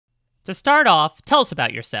To start off, tell us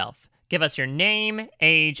about yourself. Give us your name,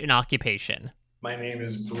 age, and occupation. My name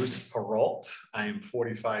is Bruce Perreault. I am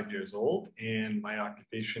 45 years old, and my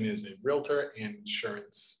occupation is a realtor and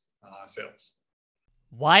insurance sales.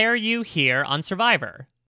 Why are you here on Survivor?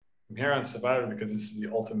 I'm here on Survivor because this is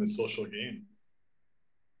the ultimate social game.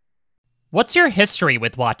 What's your history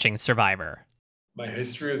with watching Survivor? My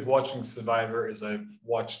history with watching Survivor is I've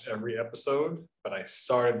watched every episode, but I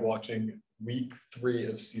started watching week 3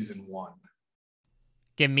 of season 1.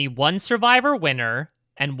 Give me one Survivor winner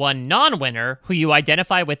and one non-winner who you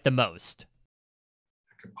identify with the most.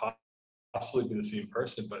 It could possibly be the same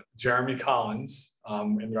person, but Jeremy Collins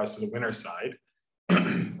in regards to the winner side.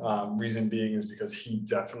 Reason being is because he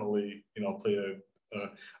definitely, played a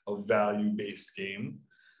value-based game.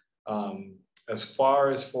 As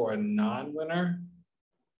far as for a non-winner,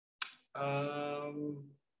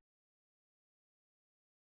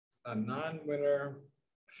 I'm not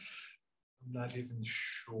even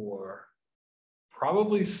sure.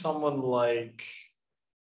 Probably someone like,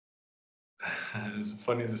 as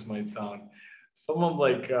funny as this might sound, someone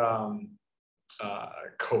like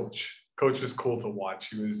Coach. Coach was cool to watch.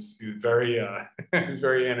 He was very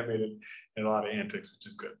very animated and a lot of antics, which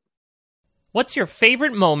is good. What's your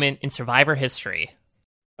favorite moment in Survivor history?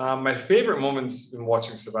 My favorite moments in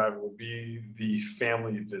watching Survivor would be the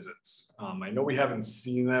family visits. I know we haven't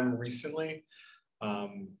seen them recently,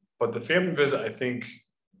 but the family visit, I think,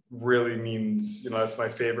 really means, that's my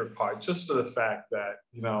favorite part, just for the fact that,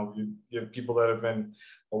 you have people that have been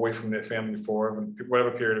away from their family for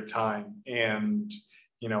whatever period of time. And,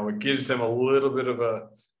 it gives them a little bit of a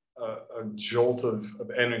jolt of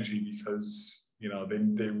energy because,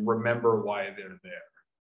 they remember why they're there.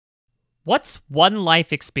 What's one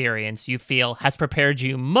life experience you feel has prepared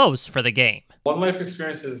you most for the game? One life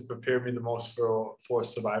experience that has prepared me the most for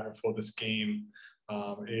Survivor, for this game,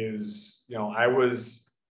 is, I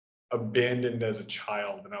was abandoned as a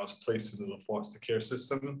child and I was placed into the foster care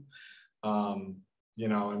system. And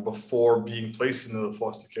before being placed into the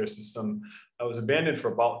foster care system, I was abandoned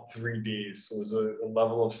for about 3 days. So it was a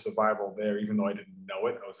level of survival there, even though I didn't know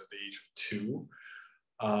it. I was at the age of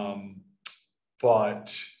 2.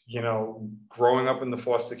 But, growing up in the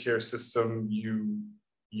foster care system, you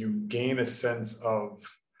gain a sense of,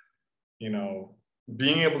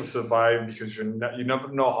 being able to survive because you never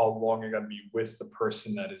know how long you're going to be with the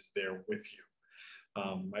person that is there with you.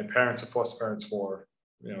 My parents were foster parents for,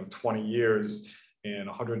 20 years, and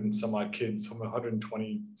 100 and some odd kids,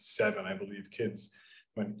 127, I believe, kids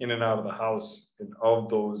went in and out of the house. And of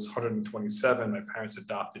those 127, my parents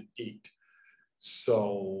adopted 8.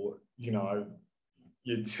 So, you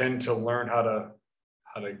tend to learn how to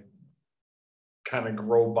kind of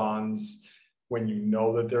grow bonds when you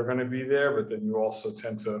know that they're going to be there, but then you also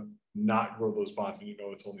tend to not grow those bonds when you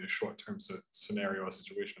know it's only a short-term scenario or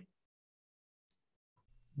situation.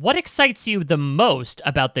 What excites you the most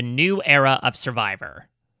about the new era of Survivor?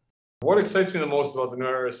 What excites me the most about the new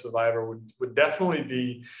era of Survivor would definitely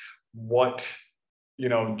be what,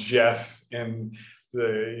 Jeff and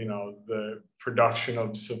the production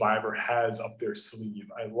of Survivor has up their sleeve.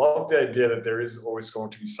 I love the idea that there is always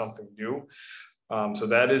going to be something new. So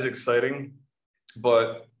that is exciting,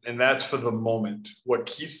 and that's for the moment. What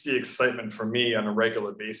keeps the excitement for me on a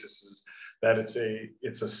regular basis is that it's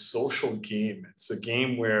a social game. It's a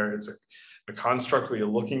game where it's a construct where you're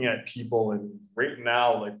looking at people, and right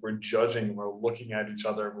now, like, we're judging, we're looking at each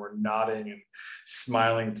other, and we're nodding and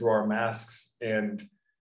smiling through our masks, and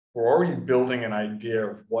we're already building an idea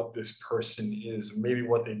of what this person is, maybe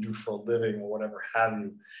what they do for a living or whatever have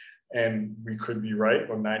you. And we could be right,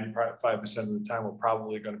 or 95% of the time we're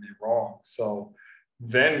probably going to be wrong. So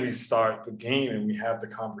then we start the game and we have the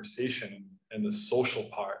conversation, and the social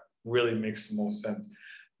part really makes the most sense.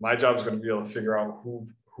 My job is going to be able to figure out who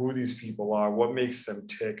these people are, what makes them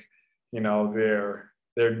tick, their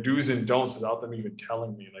do's and don'ts without them even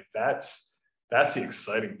telling me. Like, that's the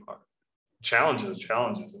exciting part.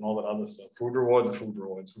 Challenges, and all that other stuff. Food rewards. Who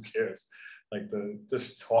cares? Like,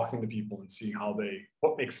 just talking to people and seeing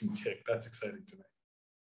what makes them tick. That's exciting to me.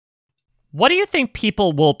 What do you think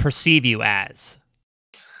people will perceive you as?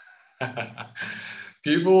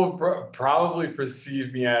 People will probably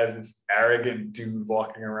perceive me as this arrogant dude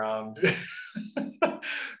walking around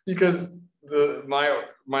because my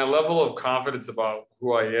level of confidence about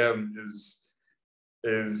who I am is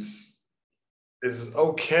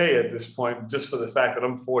okay at this point, just for the fact that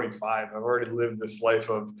I'm 45. I've already lived this life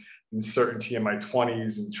of uncertainty in my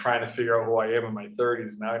 20s and trying to figure out who I am in my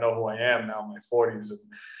 30s. Now I know who I am now in my 40s. And,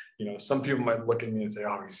 some people might look at me and say,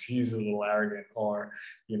 oh, he's a little arrogant, or,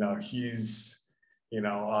 he's,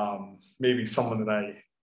 maybe someone that I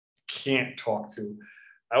can't talk to.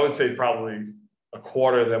 I would say probably a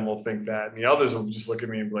quarter of them will think that, and the others will just look at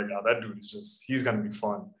me and be like, "Oh, that dude is just—he's going to be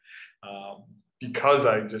fun," because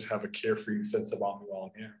I just have a carefree sense about me while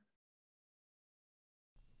I'm here.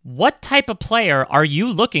 What type of player are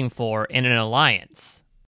you looking for in an alliance?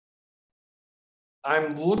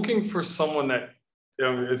 I'm looking for someone that,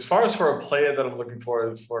 as far as for a player that I'm looking for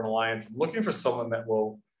an alliance, I'm looking for someone that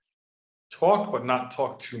will talk but not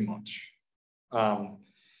talk too much. Um,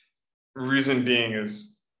 Reason being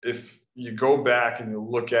is, if you go back and you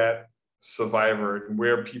look at Survivor and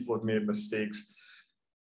where people have made mistakes,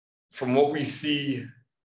 from what we see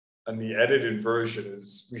in the edited version,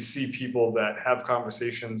 is we see people that have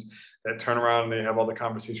conversations that turn around and they have other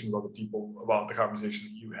conversations with other people about the conversation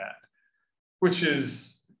that you had, which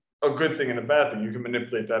is a good thing and a bad thing. You can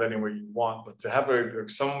manipulate that any way you want, but to have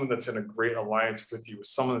someone that's in a great alliance with you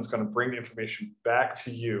is someone that's going to bring the information back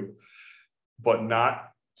to you, but not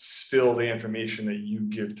spill the information that you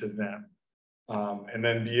give to them, and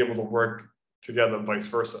then be able to work together, vice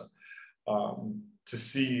versa, to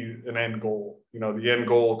see an end goal. The end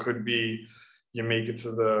goal could be you make it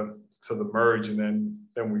to the merge, and then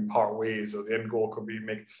we part ways, or the end goal could be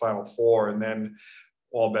make it to Final Four, and then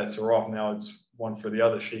all bets are off. Now it's one for the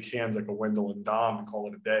other. Shake hands like a Wendell and Dom and call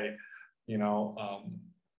it a day.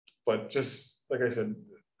 But just like I said,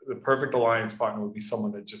 the perfect alliance partner would be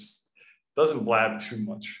someone that just doesn't blab too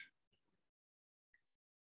much.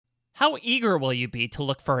 How eager will you be to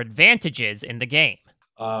look for advantages in the game?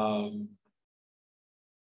 I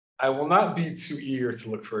will not be too eager to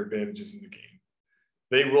look for advantages in the game.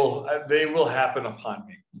 They will happen upon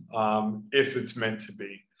me, if it's meant to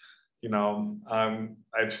be.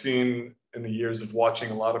 I've seen in the years of watching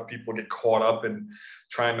a lot of people get caught up in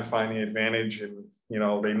trying to find the advantage, and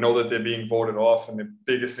they know that they're being voted off, and the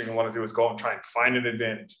biggest thing they want to do is go and try and find an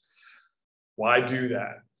advantage. Why do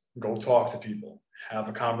that? Go talk to people, have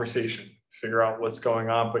a conversation, figure out what's going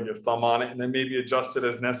on, put your thumb on it, and then maybe adjust it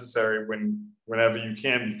as necessary whenever you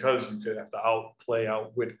can, because you could have to outplay,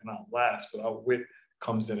 outwit, and outlast, but outwit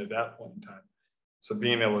comes in at that point in time. So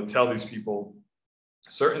being able to tell these people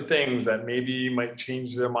certain things that maybe might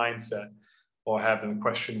change their mindset, or have them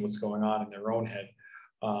question what's going on in their own head,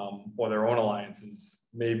 or their own alliances,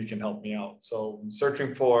 maybe can help me out. So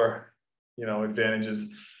searching for,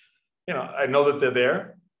 advantages, I know that they're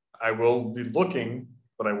there. I will be looking,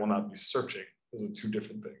 but I will not be searching. Those are two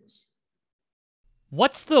different things.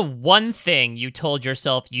 What's the one thing you told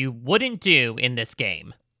yourself you wouldn't do in this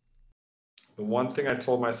game? The one thing I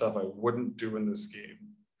told myself I wouldn't do in this game.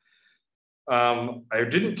 I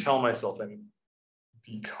didn't tell myself anything,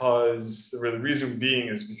 because the reason being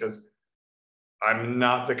is because I'm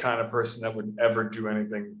not the kind of person that would ever do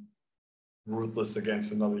anything ruthless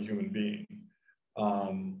against another human being,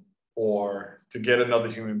 or to get another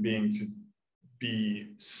human being to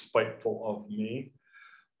be spiteful of me.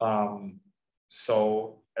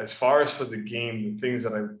 So as far as for the game, the things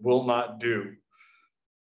that I will not do,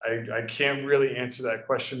 I can't really answer that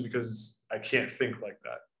question because I can't think like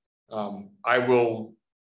that. I will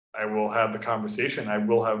have the conversation. I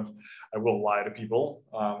will lie to people,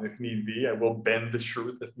 if need be. I will bend the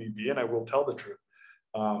truth if need be, and I will tell the truth.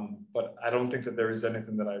 But I don't think that there is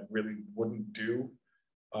anything that I really wouldn't do,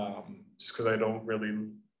 just because I don't really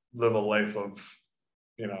live a life of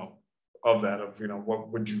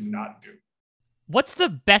what would you not do? What's the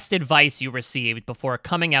best advice you received before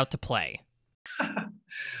coming out to play?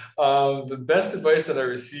 The best advice that I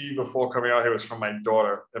received before coming out here was from my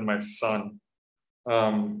daughter and my son.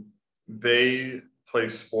 They play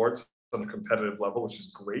sports on a competitive level, which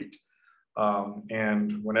is great.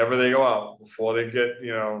 And whenever they go out, before they get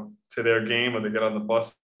to their game, or they get on the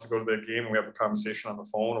bus to go to their game, and we have a conversation on the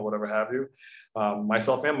phone or whatever have you,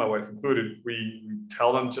 myself and my wife included, we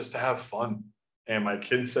tell them just to have fun. And my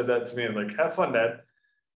kids said that to me, like, have fun, Dad.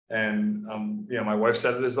 And my wife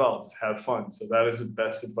said it as well, just have fun. So that is the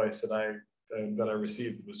best advice that I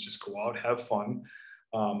received, was just go out, have fun,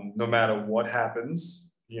 no matter what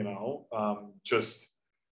happens. Just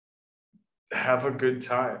have a good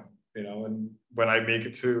time. And when I make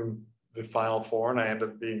it to the Final Four and I end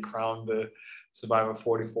up being crowned the Survivor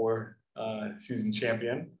 44 season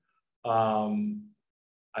champion,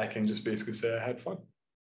 I can just basically say I had fun.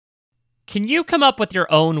 Can you come up with your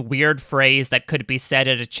own weird phrase that could be said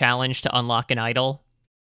at a challenge to unlock an idol?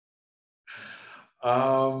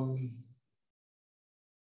 A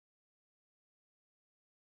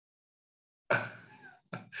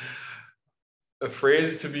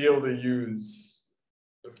phrase to be able to use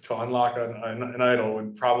to unlock an idol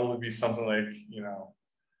would probably be something like,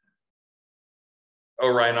 a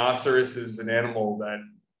rhinoceros is an animal that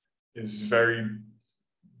is very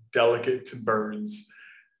delicate to birds,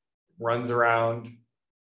 runs around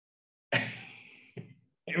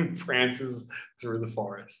and prances through the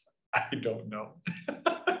forest. I don't know.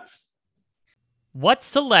 What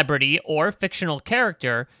celebrity or fictional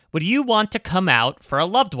character would you want to come out for a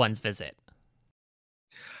loved one's visit?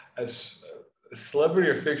 As a celebrity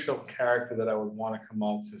or fictional character that I would want to come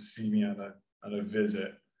out to see me on a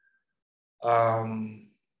visit. Martin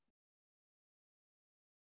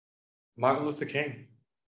Luther King.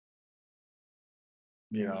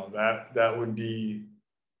 You know, that would be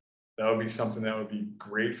something that would be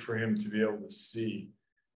great for him to be able to see,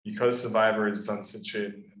 because Survivor has done such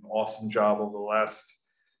an awesome job over the last,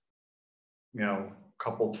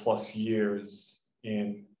 couple plus years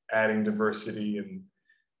in adding diversity and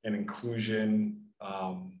inclusion,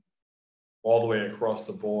 all the way across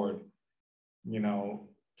the board. To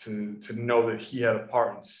know that he had a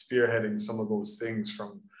part in spearheading some of those things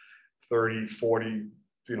from 30, 40,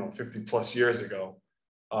 50 plus years ago,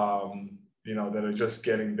 that are just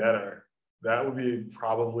getting better. That would be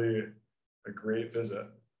probably a great visit.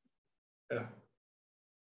 Yeah.